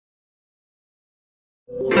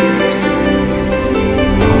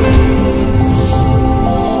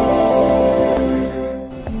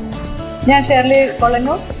ഞാൻ Shirley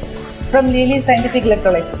Kolannur from lily scientific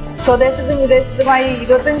ഇലക്ട്രോളൈസിസ്. സ്വദേശത്തും വിദേശത്തുമായി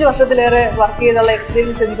 25 വർഷത്തിലേറെ work ചെയ്തുള്ള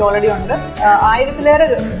എക്സ്പീരിയൻസ് എനിക്ക് ഓൾറെഡി ഉണ്ട്. 1000-ലേറെ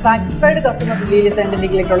satisfied customers lily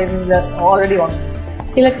scientific ഇലക്ട്രോളൈസിസിൽ already ഉണ്ട്.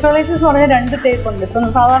 ഇലക്ട്രോളൈസിസ് എന്ന് പറഞ്ഞാൽ 2 ടൈപ്പ് ഉണ്ട്.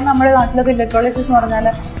 ഇപ്പം സാധാരണ നമ്മുടെ നാട്ടിലൊക്കെ ഇലക്ട്രോളൈസിസ് എന്ന് പറഞ്ഞാൽ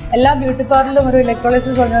എല്ലാ ബ്യൂട്ടി പാർലറിലും ഒരു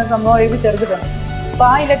ഇലക്ട്രോളൈസിസ് പറഞ്ഞ സംഭവം എഴുതി ചേർത്തിട്ടുണ്ട്. അപ്പോൾ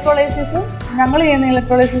ആ ഇലക്ട്രോളൈസിസും ഞങ്ങൾ ചെയ്യുന്ന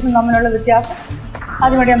ഇലക്ട്രോളൈസിസും തമ്മിലുള്ള വ്യത്യാസം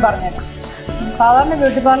അതിനോട് ഞാൻ പറഞ്ഞുതരാം. സാധാരണ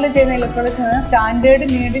ബ്യൂട്ടി പാർലറിൽ ചെയ്യുന്ന ഇലക്ട്രോളൈസിസ് സ്റ്റാൻഡേർഡ്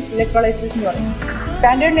നീഡിൽ ഇലക്ട്രോളൈസിസ് എന്ന് പറയും.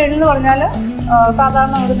 സ്റ്റാൻഡേർഡ് നീഡിൽ എന്ന് പറഞ്ഞാൽ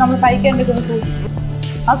സാധാരണ നമ്മൾ തയ്ക്കേണ്ടിരിക്കുന്ന സൂചി,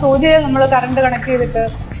 ആ സൂചിയെ നമ്മൾ കറണ്ട് കണക്ട് ചെയ്തിട്ട്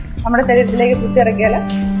നമ്മുടെ ശരീരത്തിലേക്ക് കുത്തിയിറക്കിയാൽ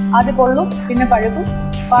ആദ്യം പൊള്ളും, പിന്നെ പഴുക്കും,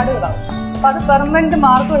 പാടുകളാവും. അപ്പം അത് പെർമനന്റ്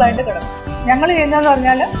മാർക്കുകളായിട്ട് കിടക്കും. ഞങ്ങൾ ചെയ്യുന്നതെന്ന്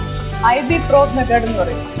പറഞ്ഞാൽ IB പ്രോബ് മെത്തേഡ് എന്ന്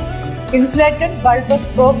പറയും. ഇൻസുലേറ്റഡ് ബൾബസ്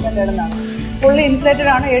പ്രോബ് മെത്തേഡ് എന്നാണ്. ഫുള്ളി ഇൻസുലേറ്റഡ്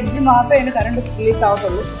ആണ്, എഡ്ജ് മാത്രമേ അതിന് കറണ്ട് റിലീസ്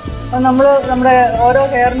ആവത്തുള്ളൂ. അപ്പം നമ്മൾ നമ്മുടെ ഓരോ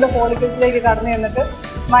ഹെയറിൻ്റെ ഫോളിക്കിൾസിലേക്ക് കടന്നു ചെന്നിട്ട്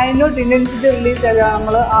മൈന്യൂട്ട് ഇൻറ്റൻസിറ്റി റിലീസ് ചെയ്താണ്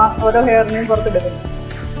നമ്മൾ ആ ഓരോ ഹെയറിനെയും പുറത്തെടുക്കുന്നത്.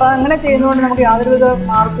 അപ്പോൾ അങ്ങനെ ചെയ്യുന്നതുകൊണ്ട് നമുക്ക് യാതൊരുവിധ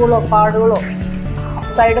മാർക്കുകളോ പാടുകളോ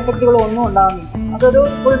സൈഡ് എഫക്റ്റുകളോ ഒന്നും ഉണ്ടാകുന്നില്ല. അതൊരു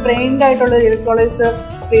ഫുൾ ട്രെയിൻഡ് ആയിട്ടുള്ള ഇലക്ട്രോളൈസ്ഡ്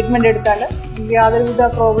ട്രീറ്റ്മെൻറ്റ് എടുത്താൽ യാതൊരുവിധ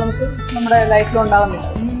പ്രോബ്ലംസും നമ്മുടെ ലൈഫിൽ ഉണ്ടാകുന്നില്ല.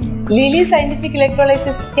 Lily scientific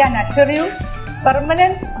ഇലക്ട്രോളൈസിസ് can assure U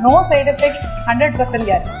permanent no side effect 100%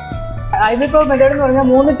 guarantee. IB probe method എന്ന് പറഞ്ഞാൽ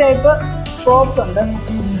 3 ടൈപ്പ് പ്രോബ്സ് ഉണ്ട്.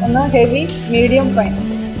 ഒന്ന് ഹെവി, മീഡിയം, ഫൈൻ.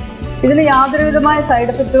 ഇതിന് യാതൊരുവിധമായ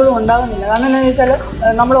സൈഡ് എഫക്റ്റുകളും ഉണ്ടാകുന്നില്ല. കാരണം എന്താണെന്ന് വെച്ചാൽ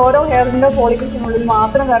നമ്മൾ ഓരോ ഹെയറിൻ്റെ ഫോളിക്കിൾസിനുള്ളിൽ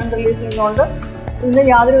മാത്രം കറണ്ട് റിലീസ് ചെയ്യുന്നതുകൊണ്ട് ഇതിന്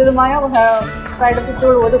യാതൊരുവിധമായ സൈഡ്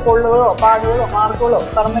എഫക്റ്റുകളോ ഒരു പൊള്ളുകളോ പാടുകളോ മാർക്കുകളോ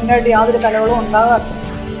പെർമനൻ്റായിട്ട് യാതൊരു കലകളോ ഉണ്ടാകാറില്ല.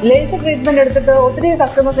 ലേസർ ട്രീറ്റ്മെൻറ്റ് എടുത്തിട്ട് ഒത്തിരി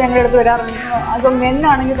കസ്റ്റമേഴ്സ് ഞങ്ങളുടെ അടുത്ത് വരാറുണ്ട്. അപ്പം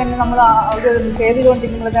മെന്നാണെങ്കിൽ തന്നെ നമ്മൾ അവർ സേവ്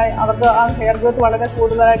ചെയ്തുകൊണ്ടിരിക്കുമ്പോഴത്തെ അവർക്ക് ആ ഹെയർ ഗ്രോത്ത് വളരെ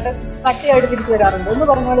കൂടുതലായിട്ട് കട്ടിയായിട്ട് തിരിച്ചു വരാറുണ്ട്. എന്ന്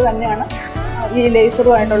പറഞ്ഞ പോലെ തന്നെയാണ് ഈ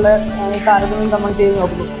ലേസറുമായിട്ടുള്ള താരതമ്യം നമ്മൾ ചെയ്ത്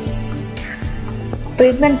നോക്കുന്നത്.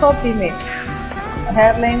 Treatment four female: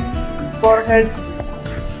 hair line, forehead,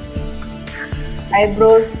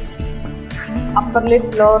 eyebrows, upper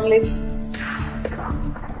lip, lower lip,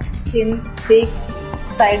 chin, cheeks,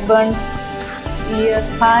 side burns, year,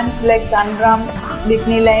 hands, legs, underarms,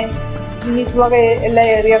 ഡിഗ്നി line, ഈ വക എല്ലാ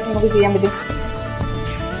ഏരിയാസും നമുക്ക് ചെയ്യാൻ പറ്റും.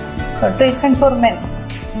 Treatment four men: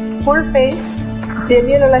 full face,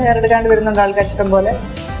 ചെവിയിലുള്ള hair എടുക്കാണ്ട് വരുന്നുണ്ട് ആൾക്കാർ ഇഷ്ടം പോലെ.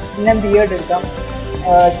 പിന്നെ ബിയേർഡ് എടുക്കാം,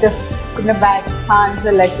 ചെസ്റ്റ്, പിന്നെ ബാക്ക്,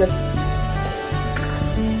 ഹാൻഡ്സ്, ലെഗ്സ്.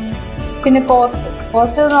 പിന്നെ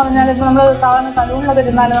കോസ്റ്റ് എന്ന് പറഞ്ഞാൽ ഇപ്പോൾ നമ്മൾ സാധാരണ സലൂണിലൊക്കെ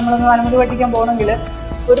ഇരുന്നാലും നമ്മളൊന്ന് അനുമതി പഠിക്കാൻ പോകണമെങ്കിൽ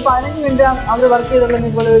ഒരു 15 മിനിറ്റ് അവർ വർക്ക്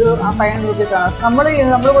ചെയ്തുള്ളെങ്കിൽ പോലെ ഒരു 500 റുപ്പീസാണ്. നമ്മൾ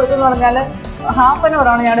കൊടുത്തെന്ന് പറഞ്ഞാൽ ഹാഫ് ആൻ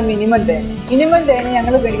അവറാണ് ഞങ്ങളുടെ മിനിമം ഡേന്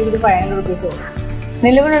ഞങ്ങൾ മേടിക്കുന്നത് 500 റുപ്പീസ് കൊടുക്കും.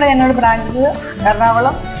 നിലവിലുള്ള ഞങ്ങളുടെ ബ്രാഞ്ചസ്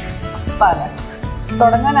എറണാകുളം, പാലാ.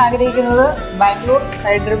 തുടങ്ങാൻ ആഗ്രഹിക്കുന്നത് Bangalore,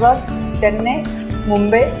 Hyderabad, Chennai,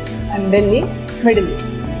 Mumbai and Delhi, middle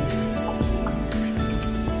east.